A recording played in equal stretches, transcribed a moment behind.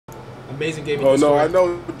amazing gaming Oh Discord. no, I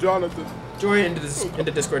know Jonathan. Join into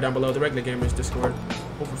the Discord down below, the regular gamers Discord.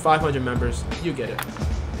 Over 500 members. You get it.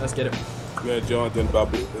 Let's get it. Man, Jonathan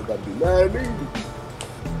about to be mad at me.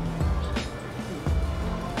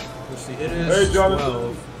 Let's see. It is Hey, Jonathan.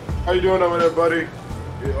 12. How you doing over there, buddy?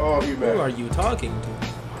 Oh, he mad. Who are you talking to?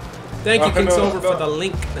 Thank you, King Silver, for the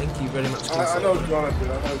link. Thank you very much, King I know Silver.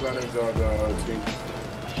 Jonathan. I know that name's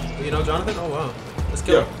Jonathan. You know Jonathan? Oh wow. Let's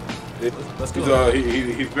go. Yeah. Let's go.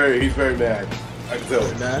 He's very mad. I can tell.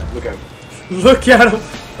 Mad? Look at him. Look at him.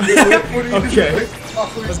 What are you Okay.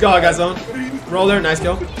 doing? Let's go, I got zone. Roller, nice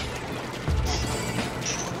kill.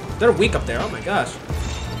 They're weak up there. Oh my gosh.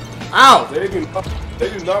 Ow! They do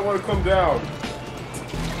not want to come down.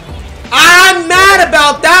 I'm mad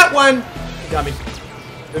about that one. Got me.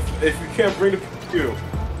 If you can't bring the you.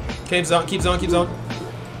 Keep zone. Keep zone. Keep zone.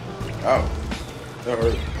 Ow. That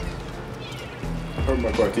hurt. Hurt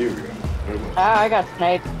my criteria. I got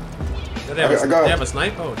sniped. Do they have a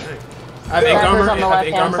snipe? Oh, dang. I have ink Snipers armor. on the I have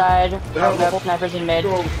ink left-hand armor. side. Oh, snipers in mid.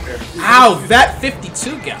 Ow, that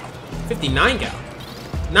 52 gal. 59 gal.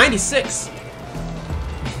 96.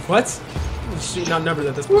 What? I'm shooting out numbers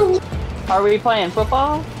at this point. Are we playing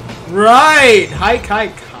football? Right! Hike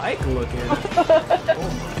looking. Oh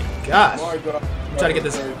my gosh. My God. I'm trying to get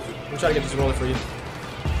this. I'm trying to get this roller for you.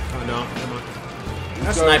 Oh no, come on.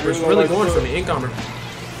 That sniper's really going for me. Ink armor.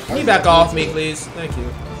 Can you back off me, please? Thank you.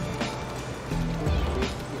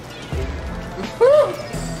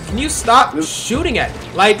 Can you stop shooting at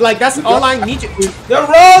me? Like that's all I need you. The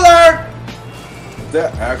roller!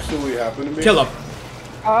 That actually happened to me. Kill him.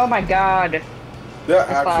 Oh my god. That This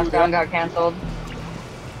actually last round got cancelled.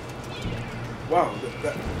 Wow.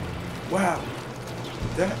 Wow.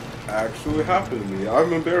 That actually happened to me.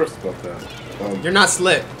 I'm embarrassed about that. You're not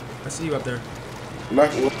slit. I see you up there. I'm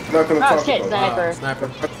not gonna talk shit, about sniper.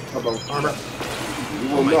 Sniper. Armor. You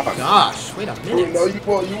Oh will my not. gosh. Wait a minute. No, you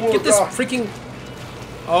will Get this not. freaking.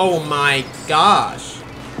 Oh my gosh.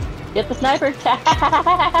 Get the sniper tag.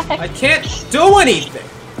 I can't do anything.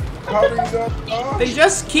 How do you not? They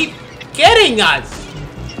just keep getting us.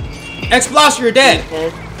 Explosion, you're dead.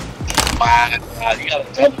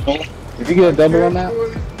 If you get a double on that,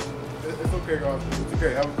 It's okay, guys. It's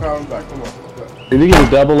okay. Have a crown back. Come on. if you get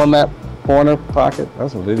a double on that corner pocket,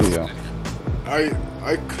 that's a video.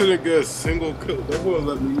 I couldn't get a single kill. They wouldn't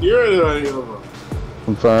let me near any of them.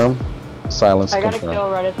 Confirm. Silence. I got a confirm. kill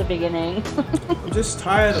right at the beginning. I'm just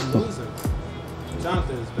tired of losing.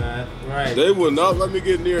 Jonathan's bad. Right. They would not let me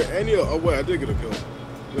get near any of. Oh wait, I did get a kill.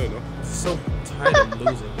 Yeah, no. So tired of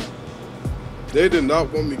losing. They did not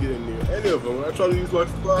want me getting near any of them. When I tried to use my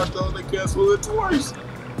flash, though, they canceled it twice.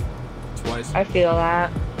 Twice. I feel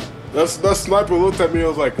that. That sniper looked at me and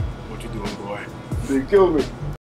was like, "What you doing, boy?" They killed me.